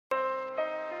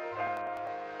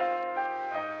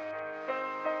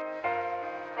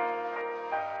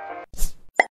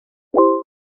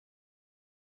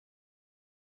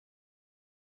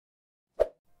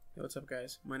What's up,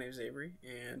 guys? My name is Avery,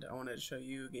 and I wanted to show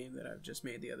you a game that I've just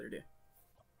made the other day.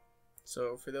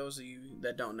 So for those of you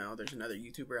that don't know, there's another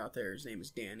YouTuber out there. His name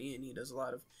is Danny, and he does a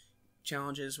lot of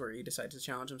challenges where he decides to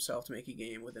challenge himself to make a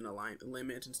game within a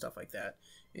limit and stuff like that.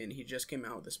 And he just came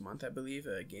out this month, I believe,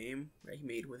 a game that he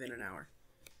made within an hour.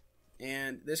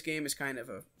 And this game is kind of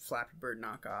a Flappy Bird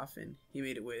knockoff, and he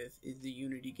made it with the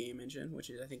Unity game engine, which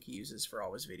is, I think, he uses for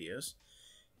all his videos.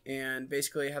 And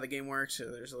basically how the game works, so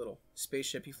there's a little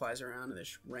spaceship he flies around, and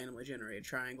there's randomly generated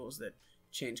triangles that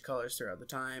change colors throughout the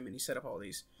time, and he set up all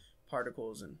these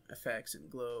particles and effects and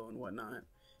glow and whatnot.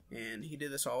 And he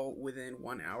did this all within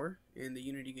 1 hour in the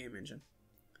Unity game engine.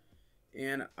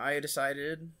 And I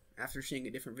decided, after seeing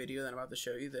a different video that I'm about to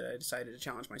show you, that I decided to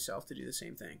challenge myself to do the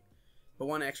same thing. But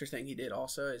one extra thing he did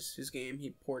also is his game, he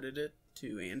ported it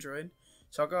to Android.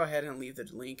 So I'll go ahead and leave the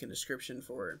link in the description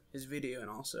for his video and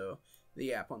also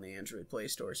the app on the Android Play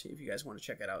Store, see if you guys want to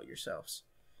check it out yourselves.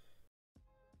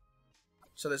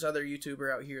 So this other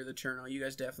YouTuber out here, the Tortoro, you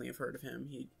guys definitely have heard of him.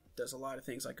 He does a lot of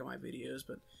things like on my videos,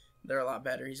 but they're a lot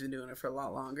better. He's been doing it for a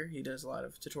lot longer. He does a lot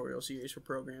of tutorial series for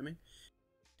programming.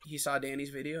 He saw Danny's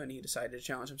video and he decided to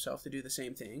challenge himself to do the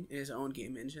same thing in his own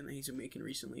game engine that he's been making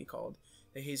recently called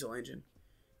the Hazel Engine.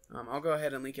 I'll go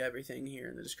ahead and link everything here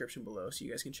in the description below so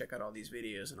you guys can check out all these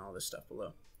videos and all this stuff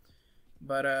below.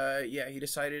 But yeah, he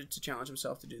decided to challenge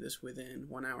himself to do this within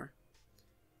 1 hour.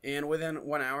 And within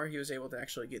 1 hour, he was able to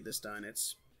actually get this done.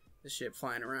 It's the ship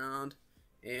flying around,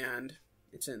 and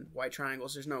it's in white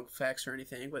triangles. There's no effects or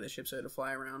anything, but the ship's able to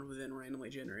fly around within randomly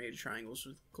generated triangles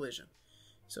with collision.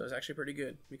 So it's actually pretty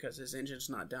good because his engine's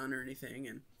not done or anything,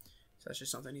 and so that's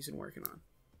just something he's been working on.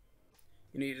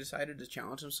 And he decided to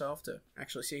challenge himself to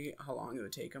actually see how long it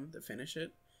would take him to finish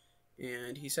it.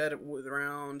 And he said with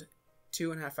around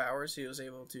 2.5 hours, he was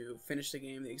able to finish the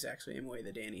game the exact same way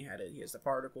that Danny had it. He has the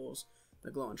particles,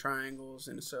 the glowing triangles,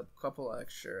 and a couple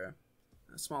extra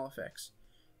small effects.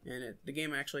 And the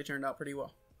game actually turned out pretty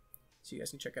well. So you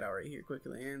guys can check it out right here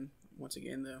quickly. And once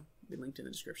again, they'll be linked in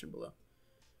the description below.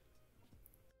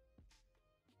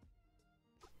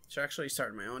 So I actually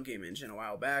started my own game engine a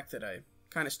while back that I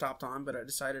kind of stopped on, but I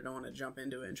decided I want to jump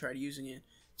into it and try using it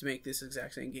to make this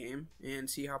exact same game and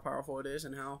see how powerful it is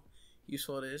and how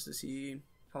useful it is to see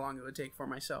how long it would take for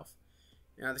myself.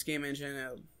 Now this game engine,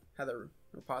 I have the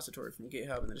repository from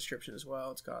GitHub in the description as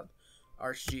well. It's called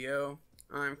ArchGeo.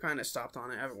 I'm kind of stopped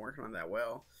on it. I haven't worked on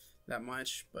it that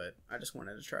much, but I just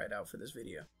wanted to try it out for this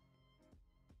video.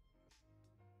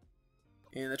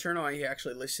 And the Tortoro, he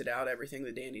actually listed out everything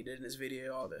that Danny did in his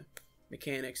video, all the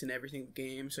mechanics and everything in the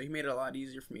game, so he made it a lot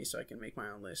easier for me so I can make my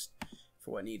own list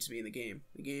for what needs to be in the game.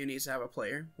 The game needs to have a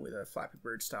player with a Flappy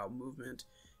Bird style movement.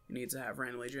 It needs to have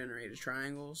randomly generated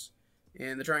triangles,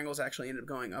 and the triangles actually end up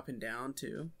going up and down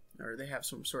too, or they have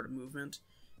some sort of movement,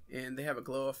 and they have a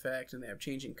glow effect, and they have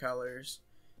changing colors,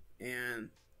 and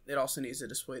it also needs to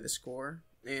display the score.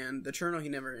 And the Tortoro, he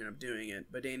never ended up doing it,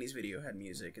 but Danny's video had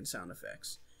music and sound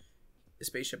effects. The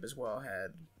spaceship as well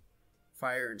had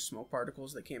fire and smoke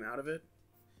particles that came out of it.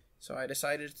 So I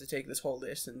decided to take this whole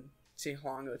list and see how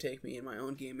long it would take me in my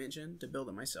own game engine to build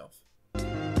it myself.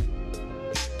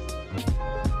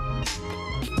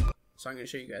 So I'm going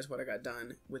to show you guys what I got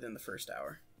done within the first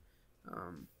hour.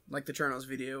 Like the Tortoro's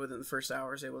video, within the first hour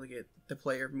I was able to get the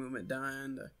player movement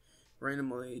done, the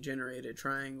randomly generated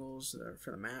triangles for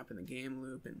the map and the game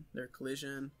loop and their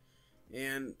collision.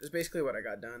 And it's basically what I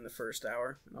got done in the first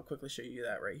hour, and I'll quickly show you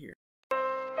that right here.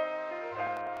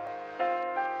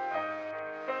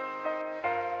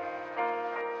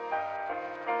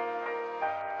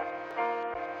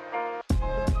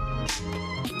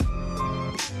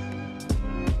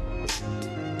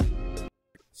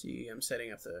 See, I'm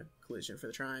setting up the collision for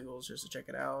the triangles just to check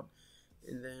it out,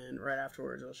 and then right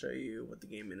afterwards I'll show you what the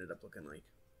game ended up looking like.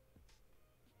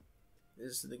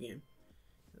 This is the game.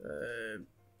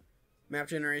 Map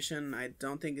generation, I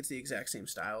don't think it's the exact same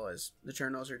style as the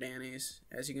Tortoro's or Danny's.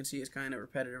 As you can see, it's kind of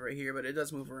repetitive right here, but it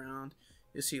does move around.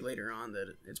 You'll see later on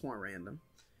that it's more random.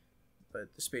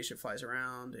 But the spaceship flies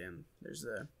around, and there's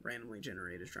the randomly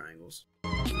generated triangles.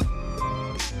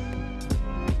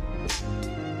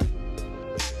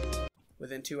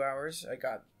 Within 2 hours, I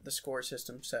got the score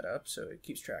system set up, so it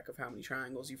keeps track of how many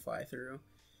triangles you fly through.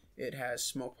 It has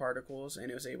smoke particles, and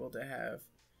it was able to have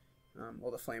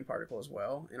the flame particle as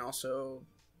well, and also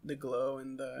the glow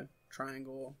and the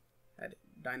triangle had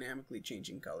dynamically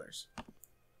changing colors.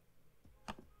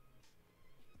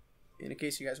 In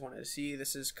case you guys wanted to see,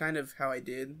 this is kind of how I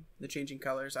did the changing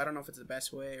colors. I don't know if it's the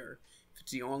best way or if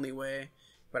it's the only way,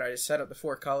 but I just set up the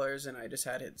 4 colors and I just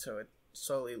had it so it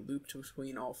slowly looped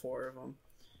between all 4 of them.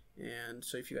 And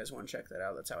so if you guys want to check that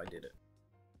out, that's how I did it.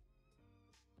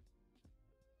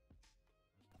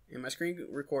 And my screen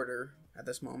recorder at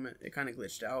this moment, it kind of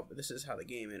glitched out, but this is how the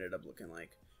game ended up looking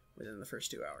like within the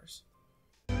first 2 hours.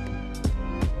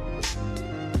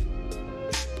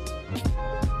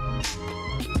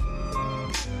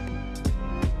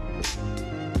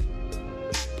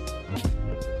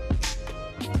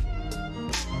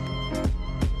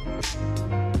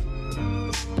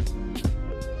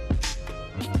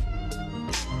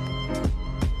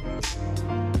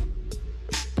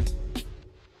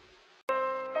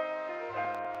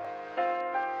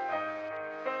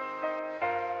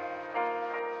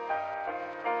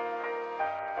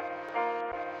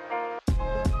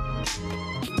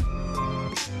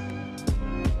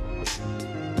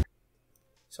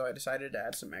 So I decided to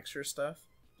add some extra stuff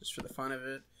just for the fun of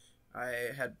it.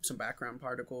 I had some background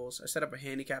particles. I set up a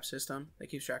handicap system that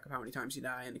keeps track of how many times you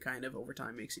die, and it kind of over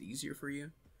time makes it easier for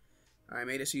you. I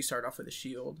made it so you start off with a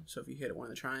shield, so if you hit one of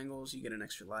the triangles you get an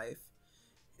extra life.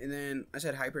 And then I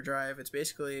said hyperdrive. It's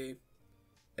basically,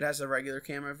 it has a regular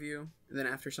camera view, and then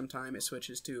after some time it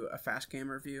switches to a fast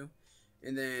camera view.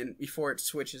 And then before it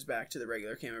switches back to the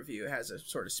regular camera view, it has a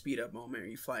sort of speed up moment where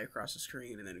you fly across the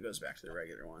screen and then it goes back to the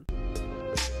regular one.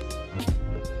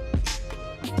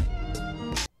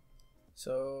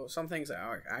 So some things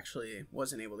I actually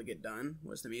wasn't able to get done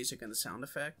was the music and the sound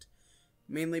effect.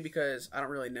 Mainly because I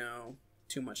don't really know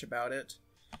too much about it.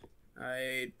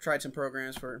 I tried some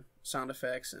programs for sound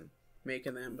effects and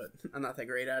making them, but I'm not that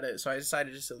great at it. So I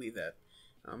decided just to leave that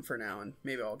for now, and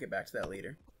maybe I'll get back to that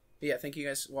later. But yeah, thank you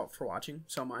guys for watching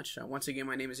so much. Once again,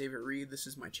 my name is Avery Reed. This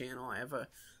is my channel. I have a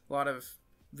lot of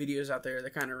videos out there. They're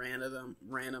kind of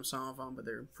random, some of them, but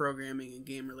they're programming and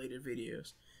game-related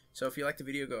videos. So if you like the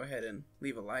video, go ahead and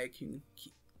leave a like. You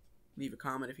can leave a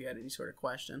comment if you had any sort of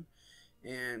question.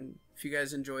 And if you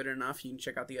guys enjoyed it enough, you can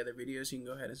check out the other videos. You can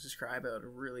go ahead and subscribe. I would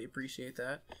really appreciate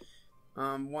that.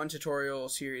 One tutorial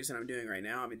series that I'm doing right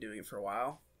now, I've been doing it for a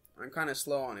while. I'm kind of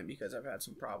slow on it because I've had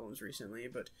some problems recently,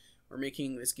 but we're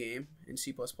making this game in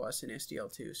C++ and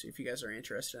SDL2, so if you guys are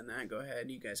interested in that, go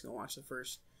ahead. You guys can watch the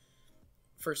first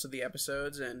of the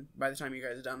episodes, and by the time you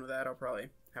guys are done with that, I'll probably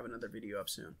have another video up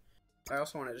soon. I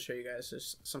also wanted to show you guys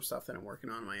just some stuff that I'm working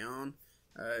on my own.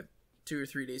 2 or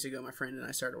 3 days ago, my friend and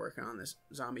I started working on this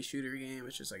zombie shooter game.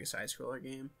 It's just like a side-scroller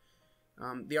game.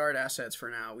 The art assets for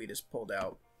now we just pulled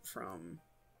out from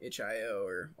itch.io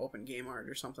or Open Game Art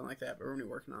or something like that, but we're going to be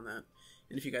working on that.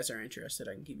 And if you guys are interested,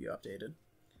 I can keep you updated.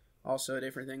 Also, a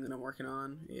different thing that I'm working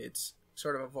on, it's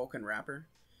sort of a Vulkan wrapper,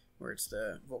 where it's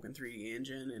the Vulkan 3D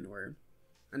engine, and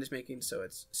I'm just making so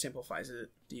it simplifies it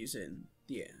to use it in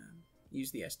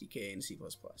use the SDK in C++.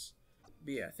 But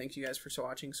yeah, thank you guys for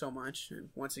watching so much, and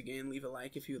once again, leave a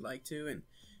like if you would like to, and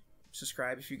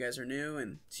subscribe if you guys are new,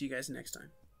 and see you guys next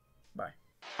time.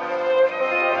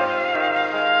 Bye.